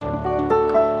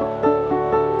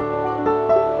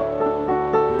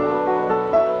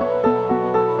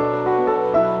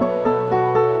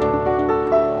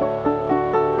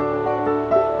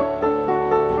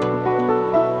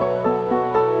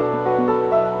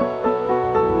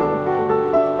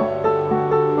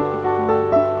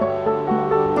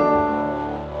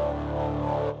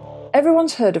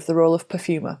Everyone's heard of the role of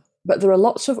perfumer, but there are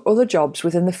lots of other jobs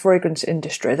within the fragrance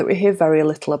industry that we hear very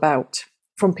little about,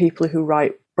 from people who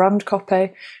write brand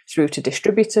copy, through to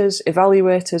distributors,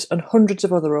 evaluators, and hundreds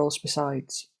of other roles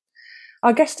besides.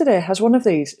 Our guest today has one of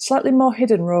these, slightly more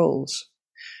hidden roles.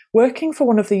 Working for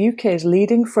one of the UK's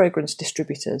leading fragrance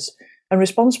distributors and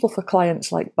responsible for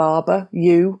clients like Barbour,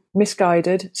 You,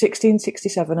 Misguided,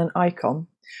 1667 and Icon,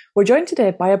 we're joined today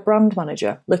by a brand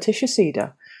manager, Laetitia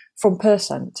Sida, from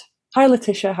Percent. Hi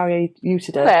Laetitia, how are you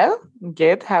today? Hello,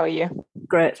 good, how are you?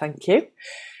 Great, thank you.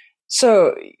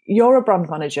 So, you're a brand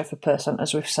manager for Percent,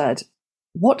 as we've said.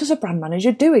 What does a brand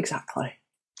manager do exactly?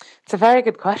 It's a very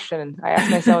good question. I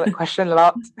ask myself that question a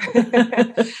lot.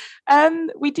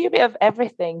 We do a bit of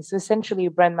everything. So essentially,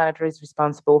 a brand manager is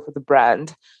responsible for the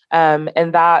brand,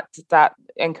 and that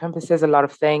encompasses a lot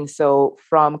of things. So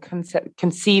from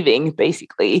conceiving,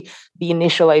 basically, the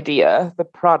initial idea, the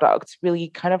product, really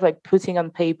kind of like putting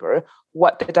on paper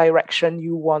what the direction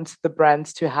you want the brand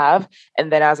to have,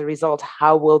 and then as a result,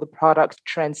 how will the product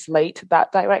translate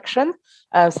that direction?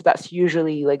 So that's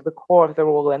usually like the core of the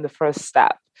role and the first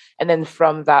step. And then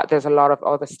from that, there's a lot of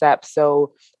other steps.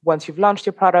 So once you've launched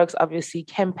your products, obviously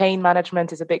campaign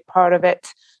management is a big part of it.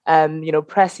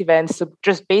 Press events. So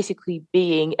just basically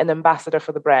being an ambassador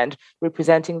for the brand,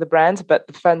 representing the brand. But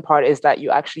the fun part is that you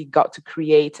actually got to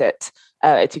create it,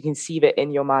 to conceive it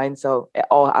in your mind. So it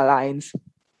all aligns.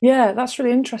 Yeah, that's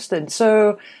really interesting.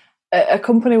 So a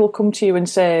company will come to you and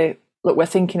say, look, we're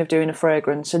thinking of doing a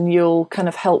fragrance, and you'll kind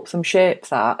of help them shape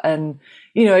that. And,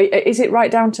 is it right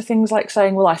down to things like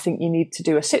saying, well, I think you need to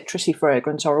do a citrusy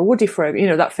fragrance or a woody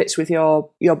fragrance, that fits with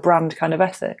your brand kind of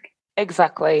ethic?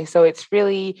 Exactly. So it's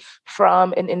really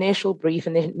from an initial brief,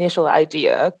 an initial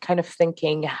idea, kind of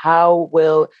thinking how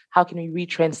can we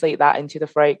retranslate that into the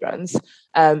fragrance?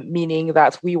 Meaning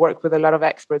that we work with a lot of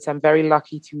experts. I'm very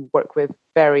lucky to work with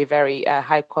very, very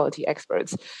high quality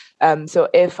experts. So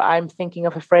if I'm thinking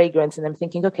of a fragrance and I'm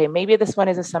thinking, okay, maybe this one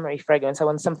is a summery fragrance, I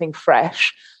want something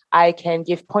fresh, I can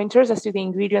give pointers as to the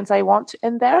ingredients I want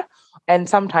in there.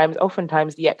 And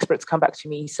oftentimes, the experts come back to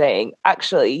me saying,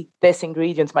 actually, this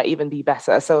ingredient might even be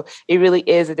better. So it really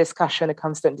is a discussion, a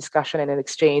constant discussion and an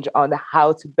exchange on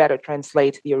how to better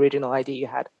translate the original idea you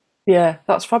had. Yeah,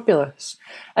 that's fabulous.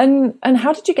 And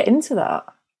how did you get into that?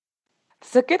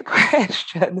 It's a good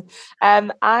question.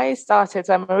 I'm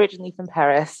originally from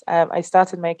Paris. I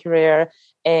started my career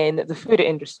in the food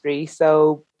industry.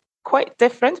 So quite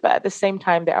different, but at the same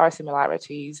time, there are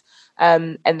similarities.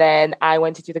 And then I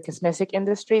went into the cosmetic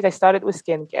industries. I started with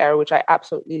skincare, which I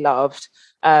absolutely loved.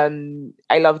 I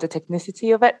loved the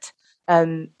technicity of it.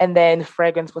 And then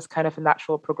fragrance was kind of a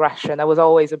natural progression. I was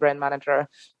always a brand manager,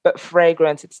 but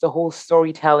fragrance, it's the whole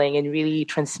storytelling and really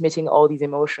transmitting all these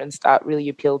emotions that really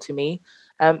appealed to me.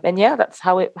 And yeah, that's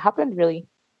how it happened, really.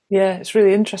 Yeah, it's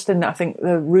really interesting. I think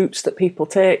the routes that people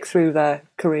take through their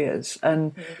careers,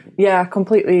 and yeah, I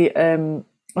completely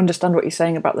understand what you're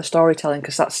saying about the storytelling,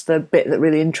 because that's the bit that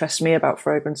really interests me about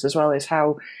fragrance as well, is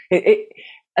how it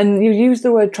and you use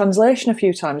the word translation a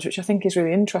few times, which I think is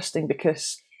really interesting,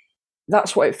 because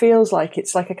that's what it feels like.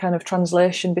 It's like a kind of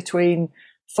translation between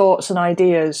thoughts and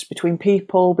ideas, between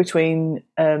people, between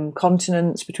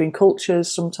continents, between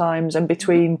cultures sometimes, and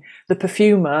between the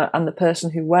perfumer and the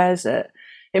person who wears it.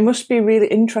 It must be really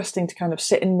interesting to kind of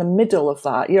sit in the middle of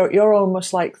that. You're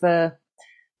almost like the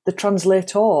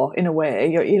translator in a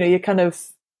way.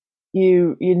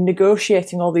 You're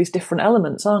negotiating all these different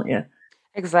elements, aren't you?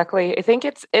 Exactly. I think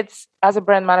it's as a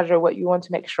brand manager, what you want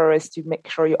to make sure is to make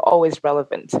sure you're always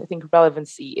relevant. I think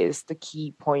relevancy is the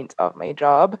key point of my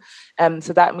job.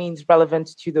 So that means relevant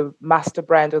to the master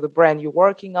brand or the brand you're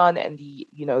working on, and the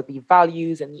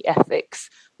values and the ethics.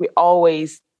 We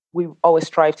always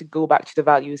strive to go back to the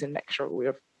values and make sure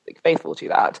we're faithful to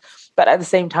that. But at the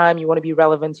same time, you want to be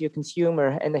relevant to your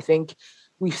consumer. And I think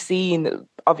we've seen,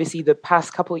 obviously, the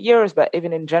past couple of years, but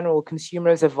even in general,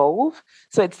 consumers evolve.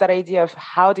 So it's that idea of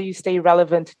how do you stay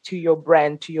relevant to your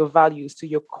brand, to your values, to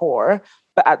your core,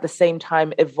 but at the same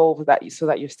time evolve that so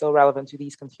that you're still relevant to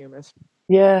these consumers.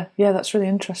 Yeah, that's really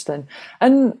interesting.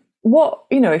 And what,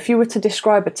 if you were to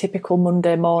describe a typical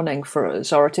Monday morning for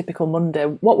us, or a typical Monday,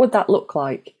 what would that look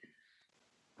like?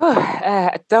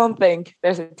 I don't think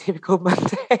there's a typical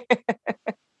Monday.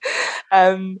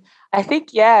 I think,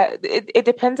 yeah, it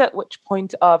depends at which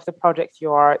point of the project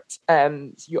you are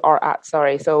at.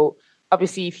 Sorry. So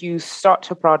obviously, if you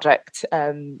start a project,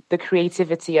 the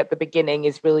creativity at the beginning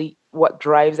is really what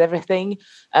drives everything.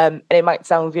 And it might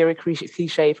sound very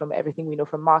cliche from everything we know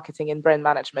from marketing and brand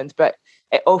management, but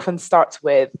it often starts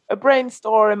with a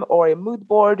brainstorm or a mood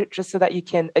board, just so that you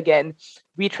can, again,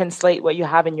 retranslate what you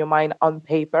have in your mind on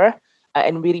paper.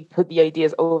 and really put the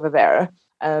ideas over there.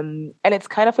 And it's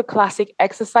kind of a classic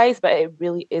exercise, but it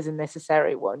really is a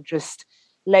necessary one. Just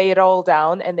lay it all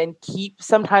down and then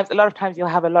a lot of times you'll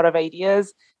have a lot of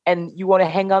ideas and you want to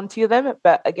hang on to them.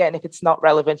 But again, if it's not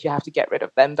relevant, you have to get rid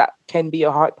of them. That can be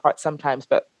a hard part sometimes,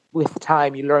 but with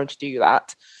time, you learn to do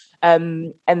that.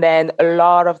 And then a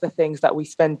lot of the things that we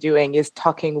spend doing is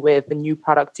talking with the new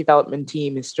product development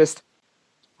team. It's just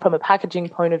from a packaging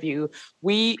point of view,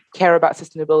 we care about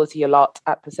sustainability a lot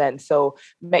at Percent. So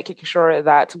making sure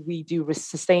that we do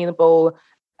sustainable,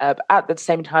 at the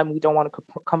same time, we don't want to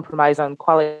compromise on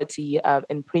quality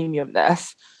and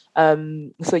premiumness.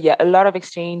 So yeah, a lot of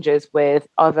exchanges with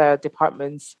other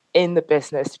departments in the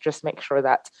business to just make sure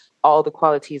that all the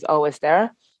quality is always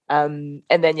there. And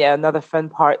then, yeah, another fun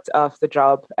part of the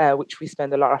job, which we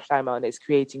spend a lot of time on, is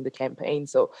creating the campaign.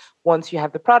 So once you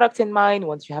have the product in mind,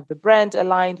 once you have the brand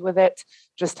aligned with it,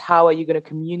 just how are you going to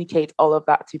communicate all of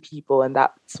that to people? And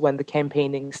that's when the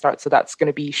campaigning starts. So that's going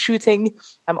to be shooting,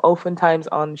 oftentimes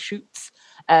on shoots.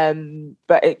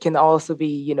 But it can also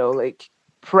be, like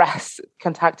press,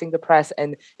 contacting the press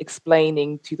and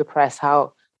explaining to the press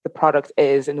how the product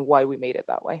is and why we made it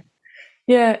that way.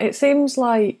 Yeah, it seems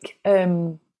like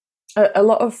a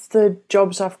lot of the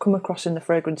jobs I've come across in the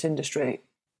fragrance industry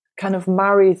kind of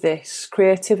marry this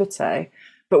creativity,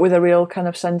 but with a real kind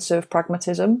of sense of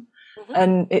pragmatism. Mm-hmm.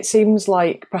 And it seems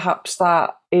like perhaps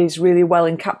that is really well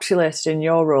encapsulated in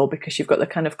your role, because you've got the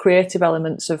kind of creative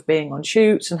elements of being on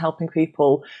shoots and helping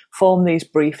people form these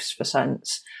briefs for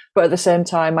scents. But at the same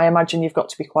time, I imagine you've got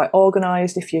to be quite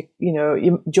organised if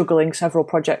you're juggling several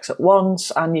projects at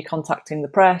once and you're contacting the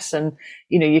press and,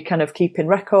 you're kind of keeping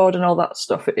record and all that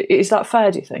stuff. Is that fair,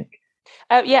 do you think?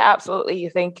 Yeah, absolutely. I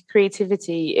think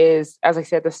creativity is, as I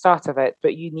said, the start of it,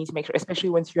 but you need to make sure, especially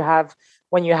when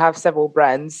you have several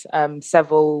brands,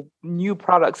 several new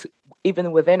products,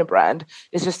 even within a brand,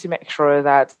 is just to make sure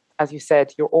that, as you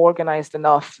said, you're organised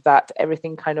enough that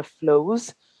everything kind of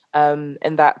flows. And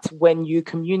that when you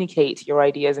communicate your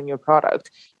ideas and your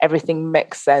product, everything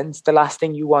makes sense. The last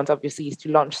thing you want, obviously, is to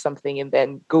launch something and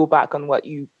then go back on what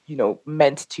you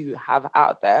meant to have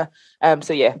out there.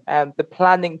 The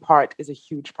planning part is a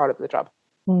huge part of the job.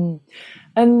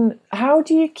 And how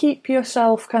do you keep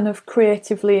yourself kind of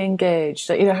creatively engaged?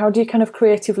 How do you kind of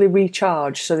creatively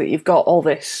recharge so that you've got all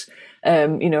this,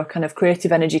 kind of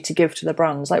creative energy to give to the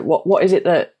brands? Like, what is it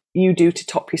that you do to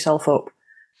top yourself up?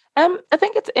 I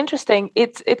think it's interesting.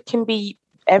 It can be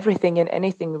everything and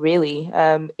anything, really.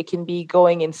 It can be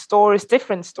going in stores,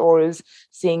 different stores,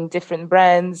 seeing different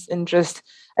brands, and just,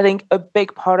 I think a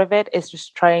big part of it is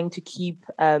just trying to keep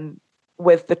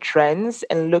with the trends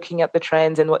and looking at the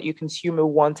trends and what your consumer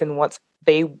want and what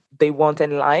they want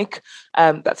and like.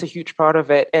 That's a huge part of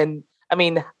it. And I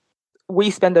mean, we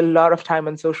spend a lot of time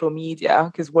on social media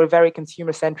because we're very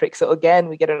consumer centric. So again,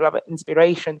 we get a lot of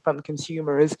inspiration from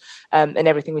consumers and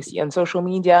everything we see on social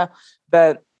media.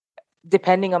 But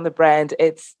depending on the brand,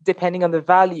 it's depending on the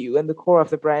value and the core of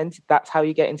the brand. That's how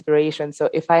you get inspiration. So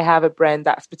if I have a brand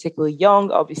that's particularly young,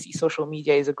 obviously social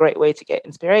media is a great way to get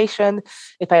inspiration.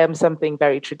 If I am something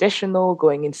very traditional,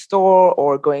 going in store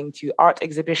or going to art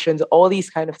exhibitions, all these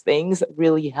kind of things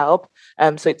really help.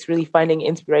 So it's really finding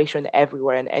inspiration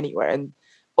everywhere and anywhere. And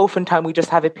oftentimes we just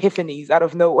have epiphanies out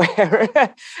of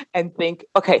nowhere and think,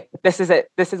 okay, this is it.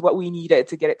 This is what we needed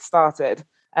to get it started.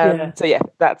 So yeah,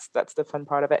 that's the fun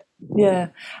part of it. Yeah.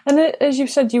 And as you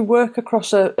said, you work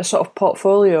across a sort of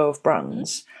portfolio of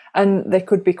brands and they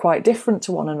could be quite different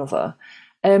to one another.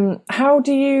 How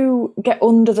do you get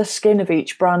under the skin of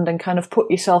each brand and kind of put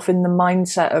yourself in the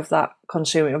mindset of that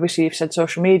consumer? Obviously, you've said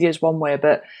social media is one way,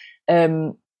 but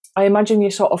I imagine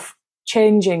you're sort of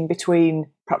changing between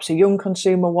perhaps a young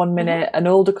consumer one minute, an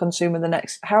older consumer the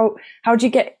next. How do you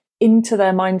get into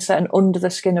their mindset and under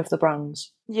the skin of the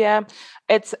brands? Yeah,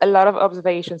 it's a lot of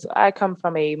observations. I come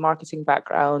from a marketing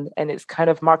background, and it's kind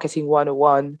of marketing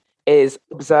 101 is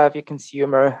observe your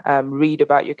consumer, read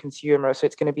about your consumer. So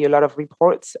it's going to be a lot of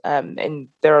reports, and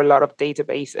there are a lot of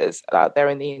databases out there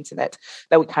in the internet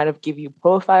that would kind of give you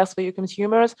profiles for your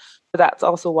consumers. But that's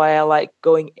also why I like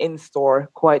going in store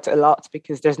quite a lot,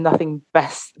 because there's nothing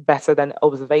better than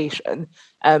observation.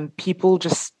 People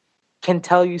just can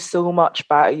tell you so much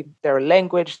by their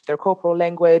language, their corporal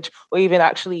language, or even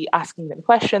actually asking them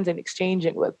questions and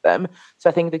exchanging with them. So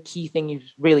I think the key thing is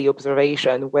really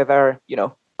observation, whether,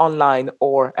 online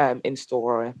or in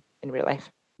store or in real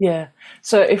life. Yeah.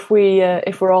 So if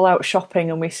we're all out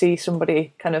shopping and we see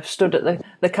somebody kind of stood at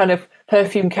the kind of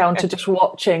perfume counter just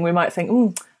watching, we might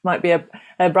think, might be a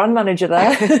brand manager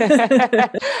there.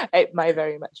 It might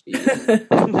very much be.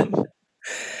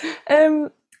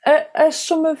 Are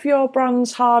some of your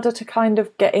brands harder to kind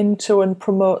of get into and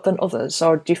promote than others,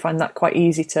 or do you find that quite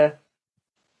easy to,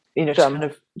 just kind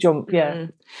of jump? Yeah.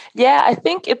 Mm. Yeah, I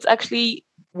think it's actually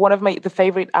one of the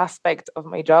favorite aspect of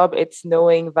my job. It's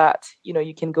knowing that,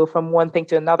 you can go from one thing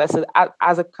to another. So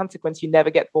as a consequence, you never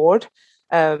get bored.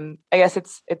 I guess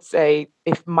it's a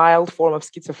mild form of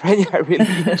schizophrenia,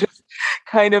 really. Just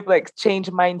kind of like change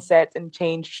mindset and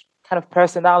change kind of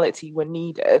personality when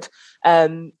needed.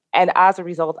 And as a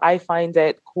result, I find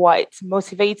it quite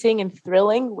motivating and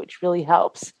thrilling, which really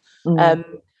helps. Um,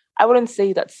 I wouldn't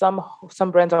say that some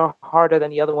brands are harder than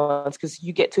the other ones, because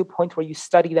you get to a point where you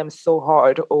study them so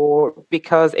hard, or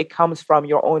because it comes from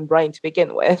your own brain to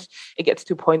begin with, it gets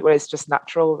to a point where it's just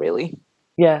natural, really.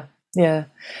 Yeah, yeah.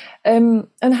 And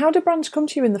how do brands come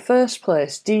to you in the first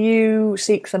place? Do you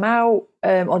seek them out,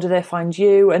 or do they find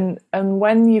you? And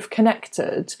when you've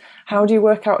connected, how do you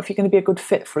work out if you're going to be a good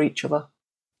fit for each other?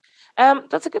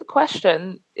 That's a good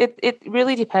question. It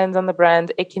really depends on the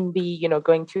brand. It can be,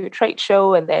 going to a trade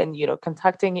show and then,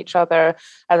 contacting each other.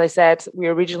 As I said,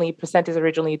 Percent is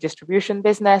originally a distribution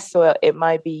business. So it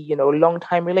might be, long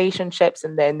time relationships,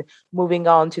 and then moving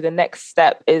on to the next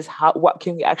step is what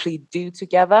can we actually do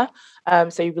together?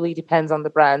 So it really depends on the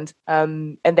brand.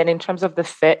 And then in terms of the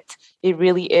fit, it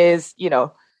really is,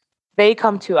 they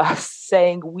come to us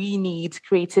saying, we need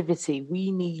creativity.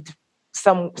 We need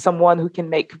someone who can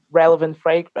make relevant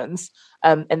fragrance,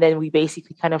 and then we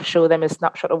basically kind of show them a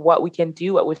snapshot of what we can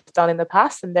do, what we've done in the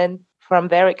past, and then from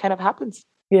there it kind of happens.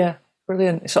 Yeah,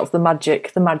 brilliant. It's sort of the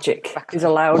magic exactly. Is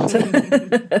allowed.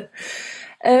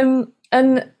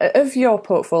 And of your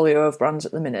portfolio of brands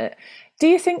at the minute, do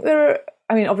you think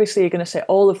obviously you're going to say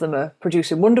all of them are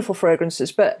producing wonderful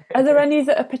fragrances, but are there any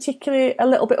that are particularly a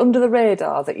little bit under the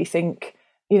radar that you think,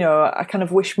 I kind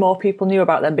of wish more people knew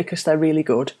about them because they're really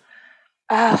good?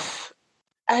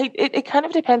 It kind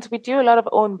of depends. We do a lot of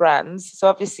own brands. So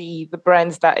obviously the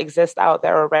brands that exist out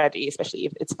there already, especially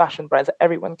if it's fashion brands,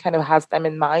 everyone kind of has them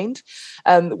in mind.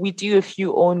 We do a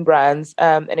few own brands.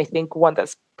 And I think one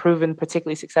that's proven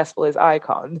particularly successful is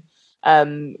Icon,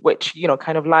 which,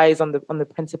 kind of lies on the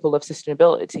principle of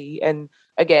sustainability. And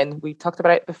again, we talked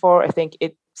about it before. I think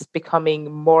it's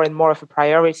becoming more and more of a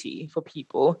priority for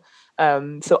people.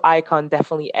 So Icon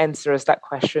definitely answers that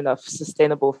question of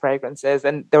sustainable fragrances,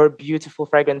 and there are beautiful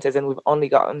fragrances, and we've only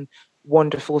gotten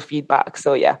wonderful feedback.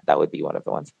 So yeah, that would be one of the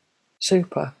ones.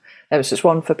 Super. It's just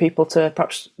one for people to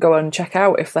perhaps go and check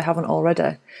out if they haven't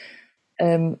already.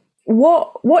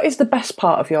 What is the best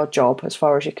part of your job as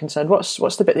far as you're concerned? What's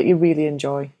the bit that you really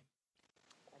enjoy?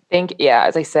 I think, yeah,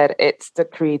 as I said, it's the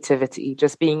creativity,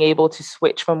 just being able to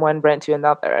switch from one brand to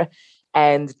another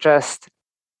and just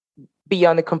be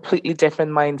on a completely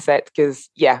different mindset, because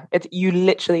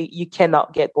you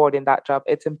cannot get bored in that job.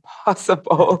 It's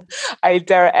impossible. I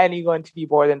dare anyone to be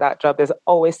bored in that job. There's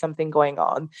always something going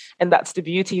on, and that's the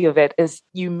beauty of it. Is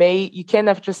you can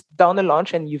have just done a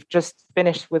launch and you've just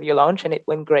finished with your launch and it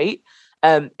went great,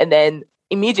 and then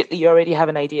immediately you already have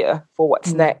an idea for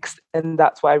what's next, and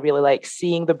that's why I really like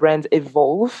seeing the brand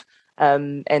evolve,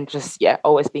 and just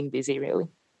always being busy, really.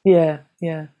 Yeah.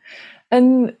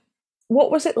 And what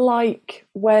was it like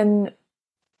when,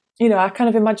 I kind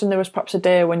of imagine there was perhaps a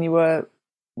day when you were,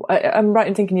 I'm right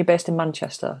in thinking you're based in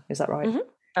Manchester, is that right? Mm-hmm.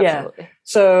 Absolutely. Yeah.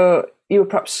 So you were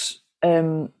perhaps,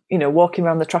 walking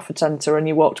around the Trafford Centre and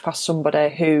you walked past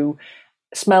somebody who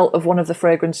smelt of one of the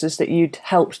fragrances that you'd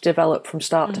helped develop from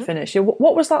start to finish.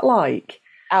 What was that like?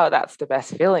 Oh, that's the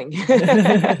best feeling.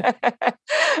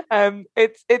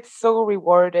 It's so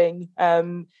rewarding.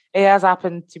 It has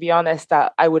happened, to be honest,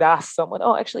 that I would ask someone,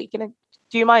 "Oh, actually,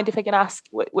 do you mind if I can ask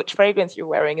which fragrance you're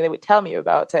wearing?" And they would tell me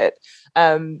about it.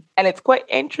 And it's quite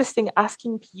interesting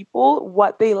asking people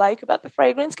what they like about the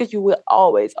fragrance, because you will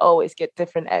always get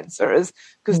different answers,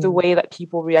 because the way that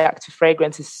people react to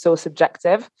fragrance is so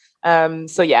subjective.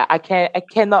 So yeah, I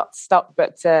cannot stop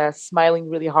but smiling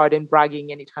really hard and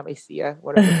bragging anytime I see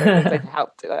one of the fragrances I've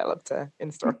helped develop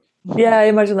in store. Yeah, I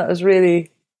imagine that was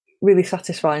really, really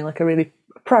satisfying, like a really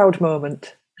proud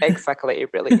moment. Exactly,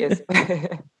 it really is.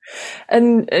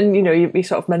 And you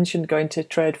sort of mentioned going to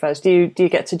trade fairs. Do you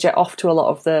get to jet off to a lot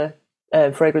of the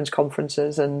fragrance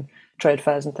conferences and trade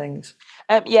fairs and things?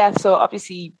 So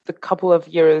obviously the couple of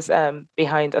years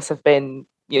behind us have been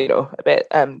a bit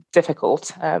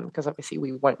difficult, because obviously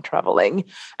we weren't traveling.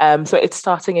 So it's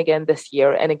starting again this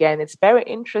year. And again, it's very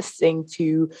interesting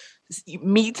to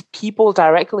meet people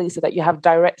directly so that you have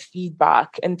direct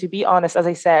feedback. And to be honest, as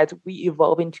I said, we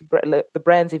evolve into the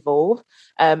brands evolve.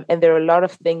 And there are a lot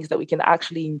of things that we can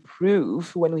actually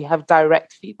improve when we have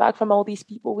direct feedback from all these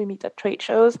people we meet at trade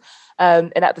shows.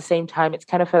 And at the same time, it's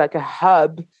kind of like a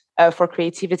hub for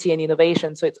creativity and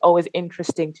innovation. So it's always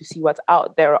interesting to see what's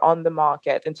out there on the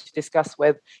market and to discuss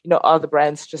with, other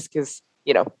brands, just because,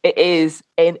 it is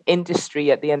an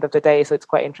industry at the end of the day. So it's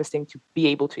quite interesting to be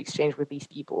able to exchange with these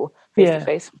people face to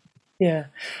face. Yeah.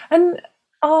 And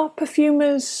are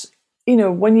perfumers,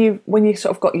 when you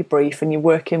sort of got your brief and you're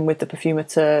working with the perfumer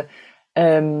to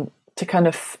kind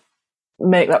of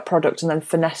make that product and then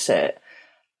finesse it,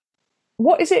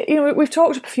 what is it? We've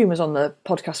talked to perfumers on the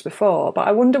podcast before, but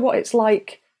I wonder what it's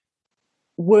like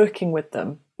working with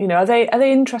them. Are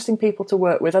they interesting people to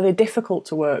work with? Are they difficult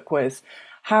to work with?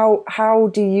 How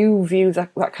do you view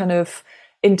that kind of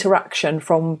interaction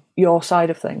from your side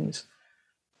of things?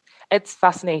 It's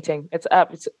fascinating.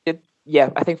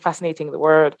 I think fascinating the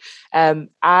word.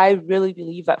 I really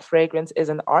believe that fragrance is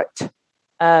an art.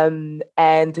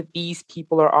 And these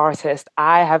people are artists.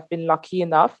 I have been lucky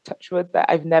enough, touch wood, that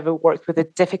I've never worked with a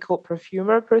difficult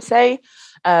perfumer per se.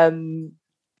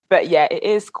 But yeah, it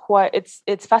is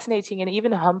it's fascinating and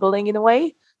even humbling in a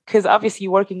way, because obviously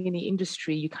working in the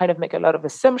industry, you kind of make a lot of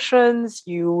assumptions.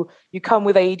 You come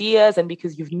with ideas, and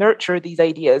because you've nurtured these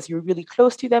ideas, you're really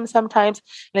close to them sometimes.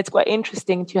 And it's quite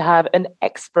interesting to have an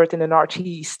expert and an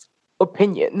artiste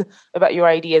opinion about your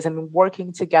ideas and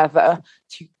working together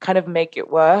to kind of make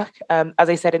it work. As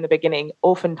I said in the beginning,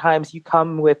 oftentimes you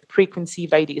come with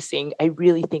preconceived ideas saying, I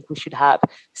really think we should have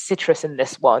citrus in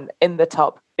this one in the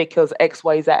top because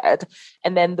XYZ.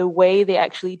 And then the way they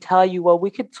actually tell you, well, we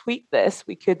could tweak this,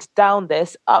 we could down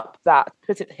this, up that,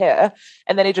 put it here.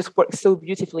 And then it just works so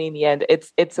beautifully in the end.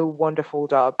 It's a wonderful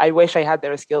job. I wish I had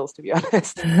their skills, to be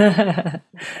honest.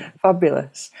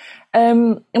 Fabulous.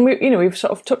 And we've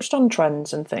sort of touched on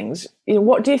trends and things.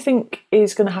 What do you think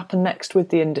is going to happen next with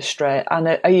the industry?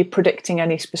 And are you predicting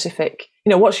any specific,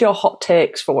 what's your hot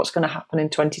takes for what's going to happen in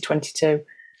 2022?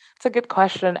 It's a good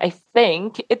question. I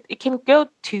think it can go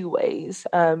two ways.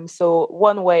 So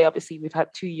one way, obviously, we've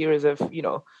had 2 years of,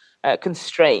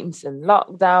 constraints and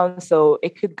lockdown. So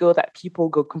it could go that people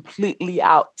go completely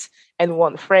out and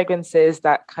want fragrances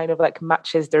that kind of like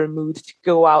matches their mood to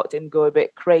go out and go a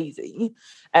bit crazy.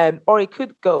 Or it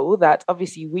could go that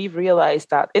obviously we've realized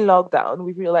that in lockdown,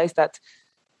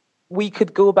 we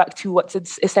could go back to what's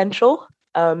essential.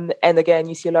 And again,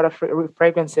 you see a lot of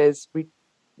fragrances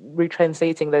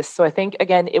retranslating this. So I think,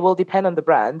 again, it will depend on the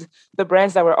brand. The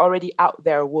brands that were already out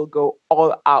there will go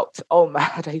all out, all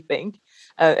mad, I think.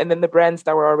 And then the brands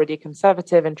that were already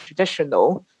conservative and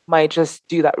traditional might just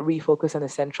do that refocus on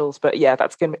essentials. But yeah,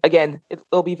 that's going to, again,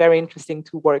 it'll be very interesting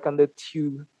to work on the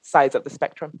two sides of the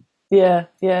spectrum. Yeah.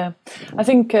 I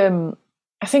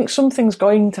think something's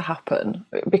going to happen,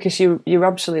 because you're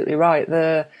absolutely right.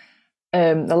 The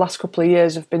last couple of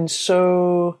years have been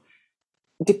so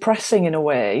depressing in a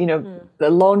way. The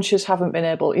launches haven't been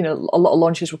able, a lot of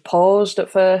launches were paused at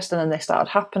first and then they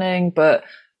started happening, but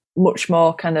much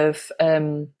more kind of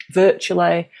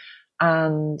virtually.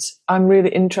 And I'm really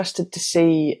interested to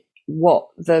see what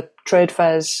the trade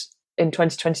fairs in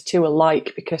 2022 are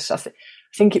like, because I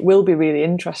think it will be really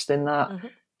interesting that.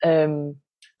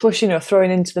 Plus,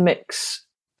 throwing into the mix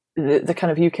the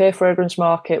kind of UK fragrance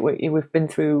market. We've been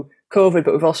through COVID,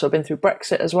 but we've also been through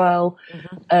Brexit as well.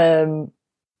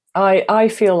 I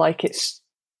feel like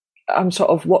I'm sort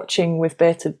of watching with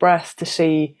bated breath to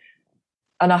see,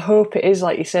 and I hope it is,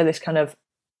 like you say, this kind of,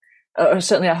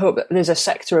 certainly I hope that there's a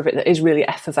sector of it that is really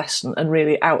effervescent and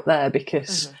really out there,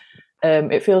 because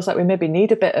it feels like we maybe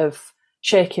need a bit of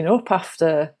shaking up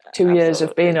after 2 years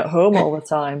of being at home all the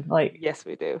time. Like, yes,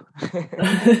 we do.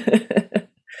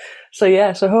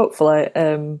 So hopefully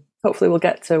we'll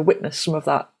get to witness some of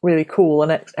that really cool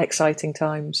and exciting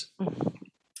times.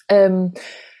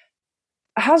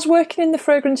 Has working in the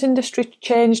fragrance industry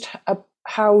changed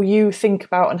how you think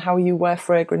about and how you wear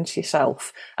fragrance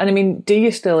yourself? And I mean, do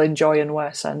you still enjoy and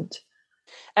wear scent?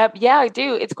 Yeah, I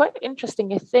do. It's quite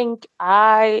interesting. I think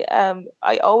I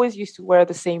always used to wear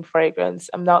the same fragrance.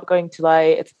 I'm not going to lie.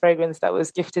 It's a fragrance that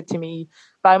was gifted to me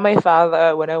by my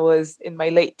father when I was in my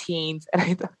late teens. And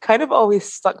I kind of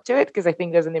always stuck to it because I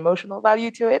think there's an emotional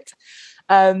value to it.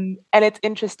 And it's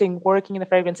interesting working in the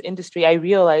fragrance industry. I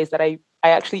realized that I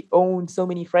actually own so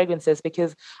many fragrances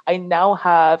because I now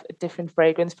have a different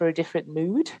fragrance for a different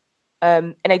mood.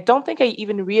 And I don't think I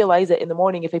even realize it in the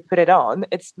morning if I put it on.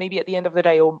 It's maybe at the end of the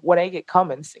day or when I get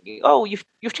comments thinking, oh, you've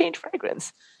changed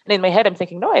fragrance. And in my head, I'm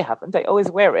thinking, no, I haven't. I always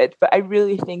wear it. But I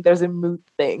really think there's a mood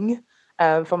thing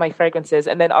for my fragrances.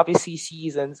 And then obviously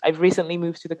seasons. I've recently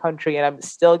moved to the country and I'm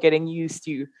still getting used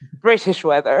to British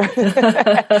weather.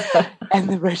 And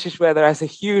the British weather has a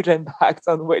huge impact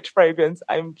on which fragrance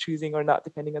I'm choosing or not,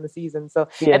 depending on the season. So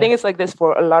yeah. I think it's like this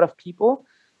for a lot of people.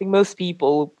 think most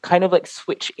people kind of like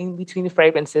switch in between the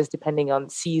fragrances depending on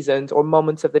seasons or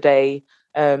moments of the day,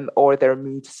 or their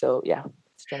mood. So yeah,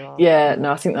 it's general. Yeah,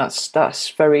 no, I think that's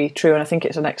very true, and I think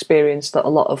it's an experience that a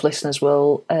lot of listeners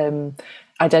will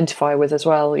identify with as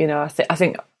well. You know, I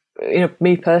think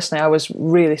me personally, I was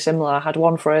really similar. I had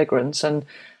one fragrance, and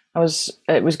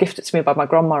it was gifted to me by my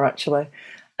grandma actually,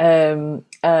 and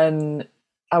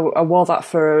I wore that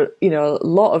for a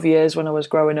lot of years when I was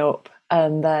growing up,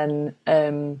 and then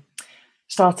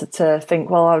started to think,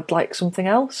 well, I would like something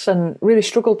else, and really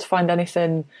struggled to find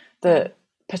anything that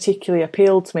particularly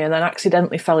appealed to me, and then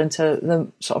accidentally fell into the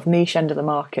sort of niche end of the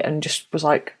market and just was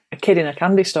like a kid in a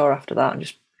candy store after that, and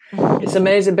just it's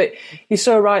amazing. But you're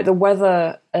so right, the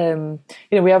weather,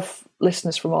 we have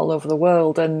listeners from all over the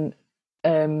world, and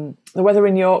the weather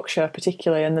in Yorkshire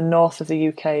particularly and the north of the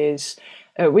UK is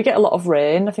we get a lot of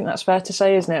rain. I think that's fair to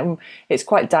say, isn't it? And it's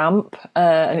quite damp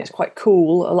and it's quite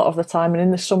cool a lot of the time, and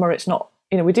in the summer it's not,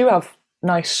 we do have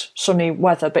nice sunny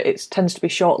weather, but it tends to be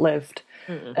short-lived.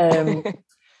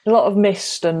 A lot of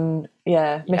mist and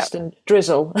and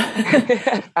drizzle.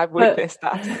 I've witnessed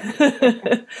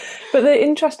that. But the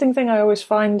interesting thing I always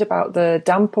find about the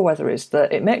damper weather is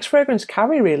that it makes fragrance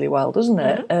carry really well, doesn't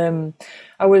it?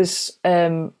 I was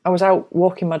out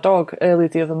walking my dog early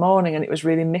the other morning, and it was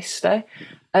really misty,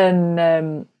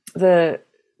 and the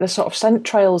sort of scent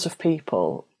trails of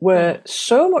people were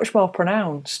so much more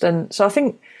pronounced, and so I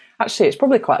think actually it's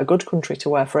probably quite a good country to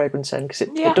wear fragrance in, because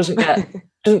it doesn't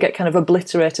get kind of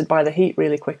obliterated by the heat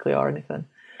really quickly or anything.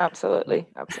 Absolutely.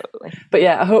 But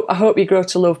yeah, I hope you grow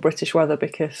to love British weather,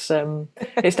 because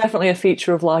it's definitely a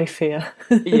feature of life here.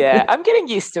 Yeah, I'm getting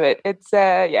used to it.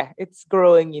 It's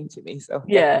growing into me. So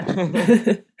yeah.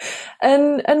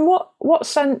 And what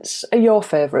scents are your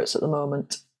favourites at the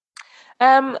moment?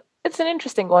 It's an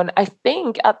interesting one. I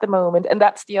think at the moment, and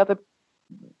that's the other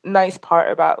nice part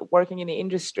about working in the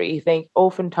industry, I think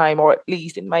oftentimes, or at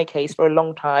least in my case for a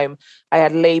long time, I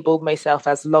had labeled myself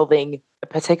as loving a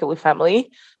particular family,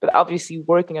 but obviously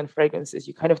working on fragrances,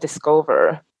 you kind of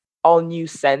discover all new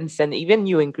scents and even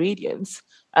new ingredients,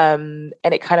 and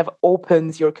it kind of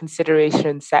opens your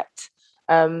consideration set.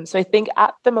 So I think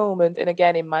at the moment, and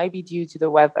again, it might be due to the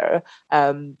weather,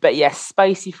 but yes,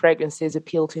 spicy fragrances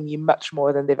appeal to me much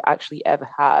more than they've actually ever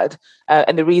had.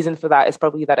 And the reason for that is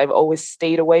probably that I've always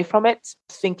stayed away from it,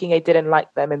 thinking I didn't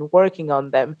like them, and working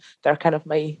on them. They're kind of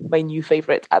my new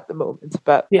favorite at the moment,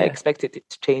 but I expect it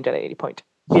to change at any point.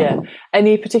 Yeah.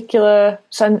 Any particular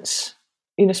scents,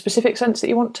 specific scents that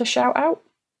you want to shout out?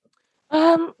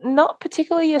 Not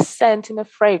particularly a scent in a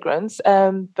fragrance,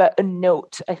 but a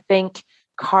note. I think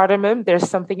cardamom. There's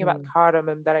something about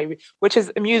cardamom that which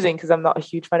is amusing because I'm not a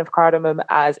huge fan of cardamom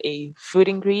as a food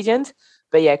ingredient.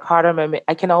 But yeah, cardamom,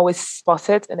 I can always spot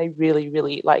it, and I really,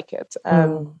 really like it.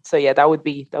 So yeah, that would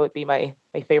be my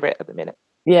favorite at the minute.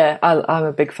 Yeah, I'm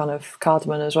a big fan of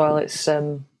cardamom as well. It's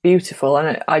beautiful,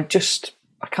 and I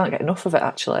can't get enough of it.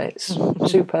 Actually, it's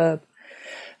superb,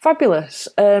 fabulous.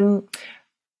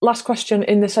 Last question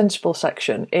in the sensible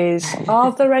section is,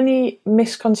 are there any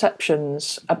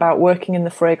misconceptions about working in the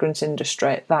fragrance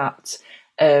industry that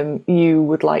you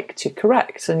would like to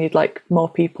correct and you'd like more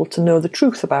people to know the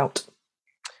truth about?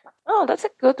 Oh, that's a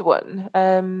good one.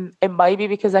 It might be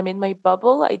because I'm in my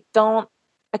bubble. I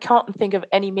can't think of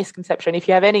any misconception. If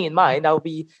you have any in mind, I'll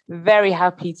be very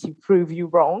happy to prove you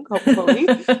wrong, hopefully.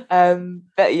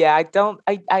 But yeah,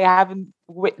 I haven't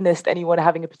witnessed anyone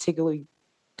having a particular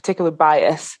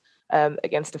bias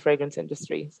against the fragrance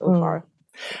industry so far.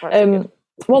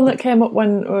 One that came up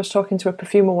when I was talking to a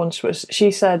perfumer once was, she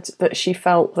said that she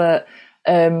felt that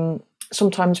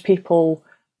sometimes people,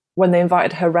 when they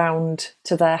invited her round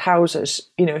to their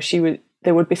houses,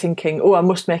 they would be thinking, oh, I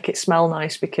must make it smell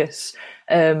nice because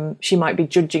she might be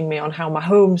judging me on how my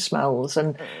home smells.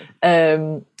 And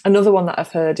another one that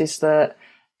I've heard is that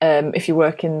if you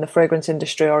work in the fragrance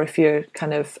industry, or if you're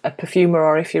kind of a perfumer,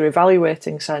 or if you're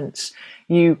evaluating scents,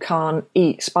 you can't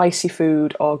eat spicy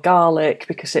food or garlic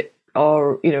because it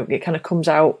kind of comes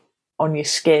out on your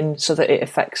skin, so that it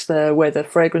affects the way the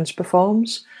fragrance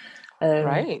performs.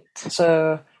 Right.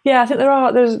 So yeah, I think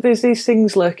there's these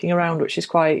things lurking around, which is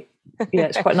quite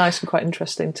it's quite nice and quite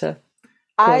interesting to.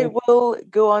 I will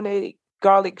go on a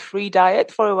garlic-free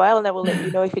diet for a while, and I will let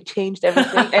you know if it changed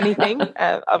anything.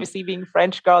 Obviously, being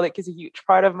French, garlic is a huge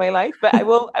part of my life, but I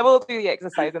will do the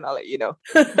exercise, and I'll let you know.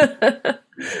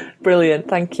 Brilliant,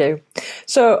 thank you.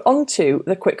 So on to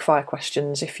the quick-fire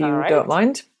questions, if you don't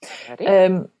mind.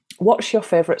 What's your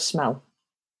favourite smell?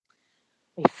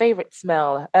 My favourite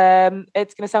smell.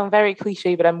 It's going to sound very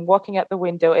cliche, but I'm walking out the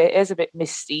window. It is a bit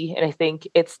misty, and I think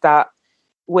it's that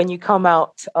when you come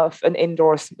out of an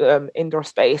indoor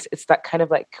space, it's that kind of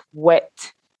like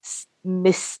wet,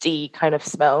 misty kind of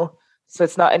smell. So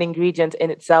it's not an ingredient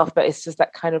in itself, but it's just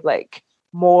that kind of like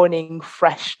morning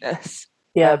freshness.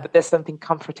 Yeah. But there's something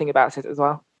comforting about it as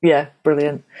well. Yeah,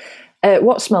 brilliant.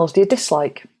 What smells do you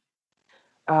dislike?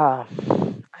 I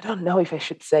don't know if I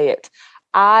should say it.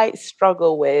 I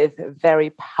struggle with very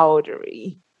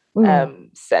powdery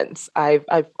scents. I've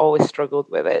always struggled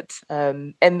with it,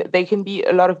 and they can be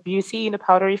a lot of beauty in a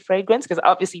powdery fragrance, because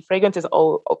obviously fragrance is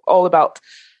all about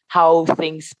how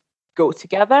things go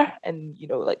together and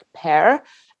like pair.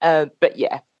 But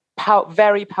yeah,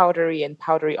 very powdery and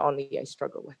powdery only, I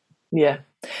struggle with. Yeah.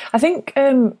 I think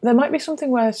there might be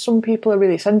something where some people are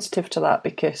really sensitive to that,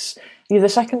 because you're the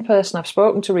second person I've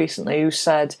spoken to recently who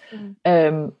said,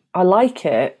 I like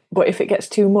it, but if it gets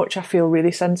too much, I feel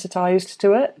really sensitized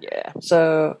to it. Yeah.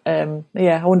 So, I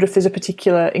wonder if there's a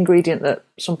particular ingredient that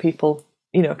some people,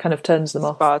 kind of turns them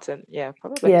off. Spartan, yeah,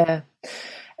 probably. Yeah.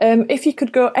 If you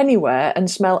could go anywhere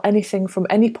and smell anything from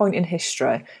any point in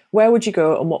history, where would you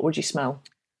go and what would you smell?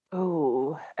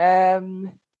 Oh,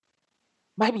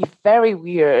 might be very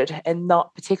weird and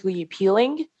not particularly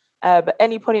appealing. But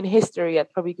any point in history, I'd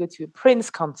probably go to a Prince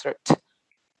concert.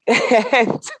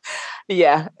 And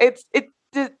yeah, it's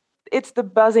the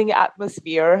buzzing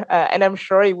atmosphere, and I'm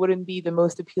sure it wouldn't be the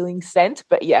most appealing scent,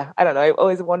 but yeah, I don't know. I've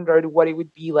always wondered what it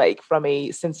would be like from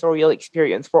a sensorial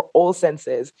experience for all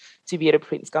senses to be at a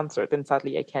Prince concert, and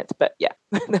sadly I can't. But yeah,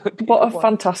 that would be what a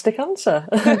fantastic answer.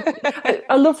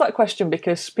 I love that question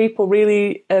because people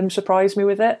really surprise me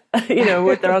with it.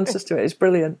 With their answers to it. It's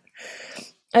brilliant.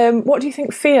 What do you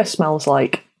think fear smells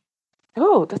like?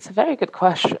 Oh, that's a very good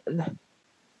question.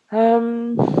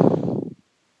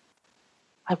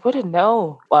 I wouldn't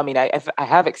know. Well, I mean, I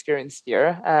have experienced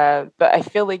fear, but I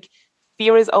feel like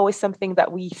fear is always something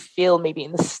that we feel maybe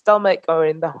in the stomach or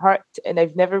in the heart, and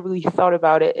I've never really thought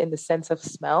about it in the sense of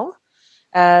smell.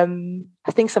 I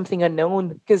think something unknown,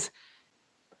 because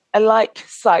I like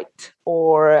sight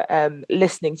or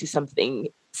listening to something.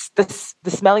 The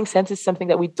smelling sense is something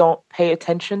that we don't pay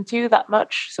attention to that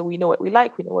much. So we know what we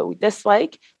like, we know what we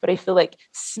dislike, but I feel like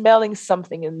smelling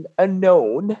something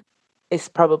unknown is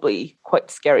probably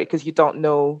quite scary because you don't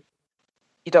know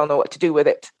what to do with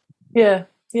it. Yeah,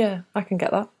 I can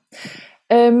get that.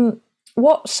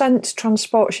 What scent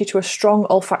transports you to a strong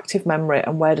olfactive memory,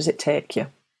 and where does it take you?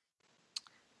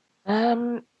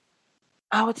 I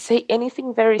would say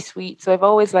anything very sweet. So I've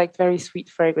always liked very sweet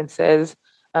fragrances.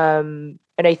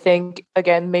 And I think,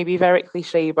 again, maybe very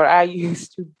cliche, but I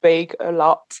used to bake a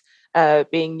lot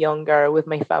being younger with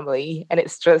my family. And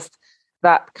it's just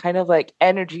that kind of like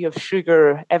energy of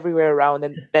sugar everywhere around,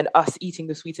 and then us eating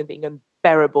the sweets and being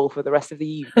unbearable for the rest of the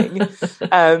evening.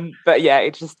 But yeah,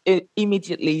 it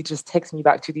immediately just takes me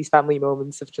back to these family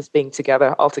moments of just being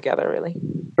together, all together, really.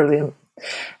 Brilliant.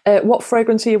 What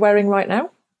fragrance are you wearing right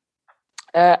now?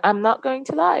 I'm not going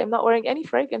to lie. I'm not wearing any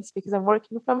fragrance because I'm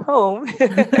working from home.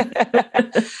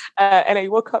 And I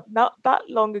woke up not that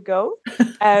long ago.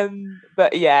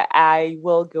 But yeah, I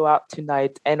will go out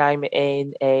tonight, and I'm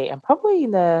probably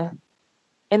in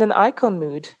an icon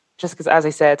mood, just because, as I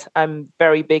said, I'm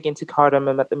very big into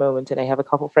cardamom at the moment, and I have a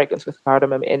couple fragrances with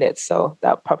cardamom in it. So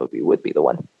that probably would be the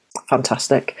one.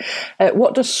 Fantastic.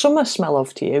 What does summer smell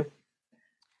of to you?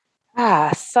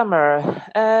 Summer.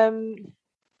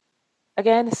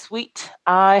 Again, sweet.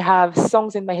 I have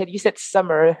songs in my head. You said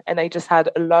summer, and I just had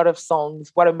a lot of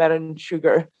songs, watermelon,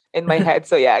 sugar in my head.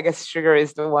 So yeah, I guess sugar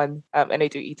is the one. And I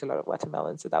do eat a lot of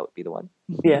watermelon, so that would be the one.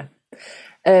 Yeah.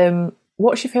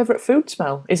 What's your favourite food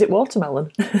smell? Is it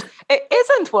watermelon? It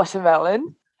isn't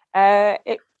watermelon.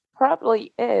 It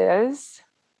probably is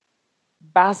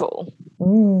basil.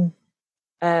 I'm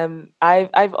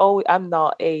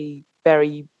not a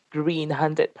very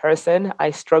green-handed person.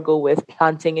 I struggle with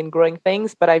planting and growing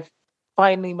things, but I've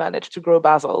finally managed to grow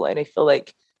basil, and I feel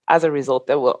like as a result,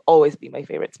 that will always be my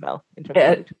favorite smell in terms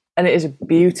of food. And it is a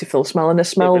beautiful smell, and a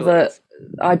smell really that is.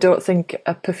 I don't think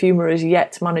a perfumer has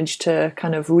yet managed to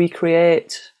kind of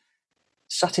recreate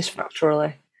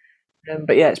satisfactorily.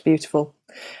 But yeah, it's beautiful.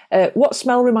 What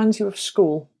smell reminds you of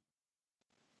school?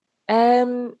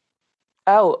 Rubber.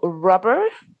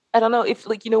 I don't know if,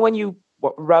 like, when you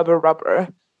rubber.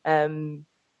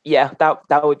 Yeah,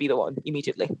 that would be the one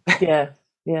immediately.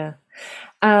 Yeah.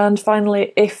 And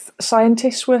finally, if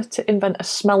scientists were to invent a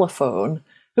smellophone,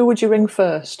 who would you ring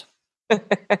first? Who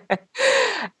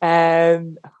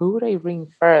would I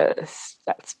ring first?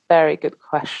 That's a very good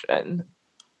question.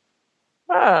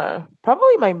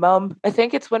 Probably my mum. I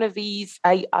think it's one of these.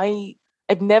 I've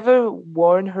never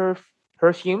worn her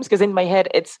perfumes because in my head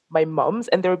it's my mum's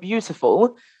and they're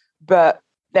beautiful, but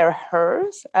they're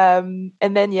hers. And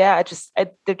then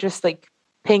they're just like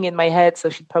ping in my head, so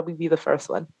she'd probably be the first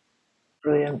one.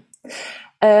 Brilliant.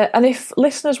 And if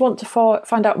listeners want to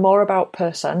find out more about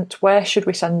Percent, where should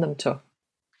we send them to?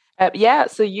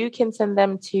 So you can send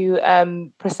them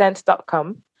to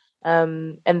percent.com.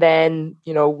 And then,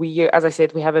 we, as I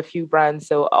said, we have a few brands.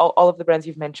 So all of the brands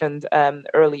you've mentioned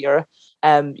earlier,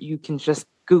 you can just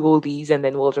Google these and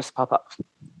then we'll just pop up.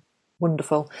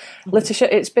 Wonderful. Laetitia,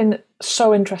 it's been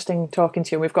so interesting talking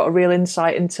to you. We've got a real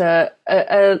insight into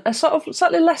a sort of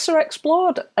slightly lesser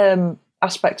explored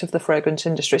aspect of the fragrance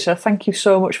industry. So thank you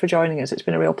so much for joining us. It's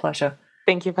been a real pleasure.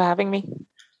 Thank you for having me.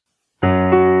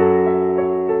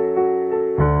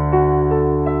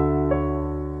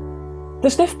 The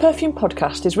Sniff Perfume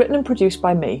podcast is written and produced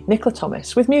by me, Nicola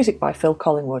Thomas, with music by Phil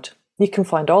Collingwood. You can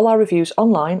find all our reviews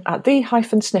online at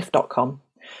the-sniff.com.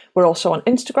 We're also on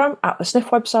Instagram at the Sniff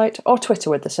website or Twitter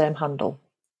with the same handle.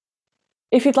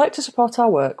 If you'd like to support our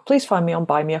work, please find me on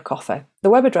Buy Me a Coffee. The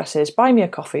web address is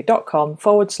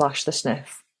buymeacoffee.com/the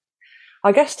Sniff.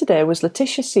 Our guest today was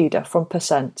Laetitia Sida from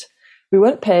Percent. We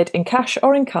weren't paid in cash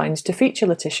or in kind to feature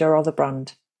Laetitia or the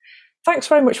brand. Thanks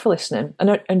very much for listening,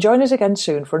 and join us again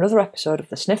soon for another episode of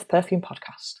the Sniff Perfume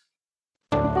Podcast.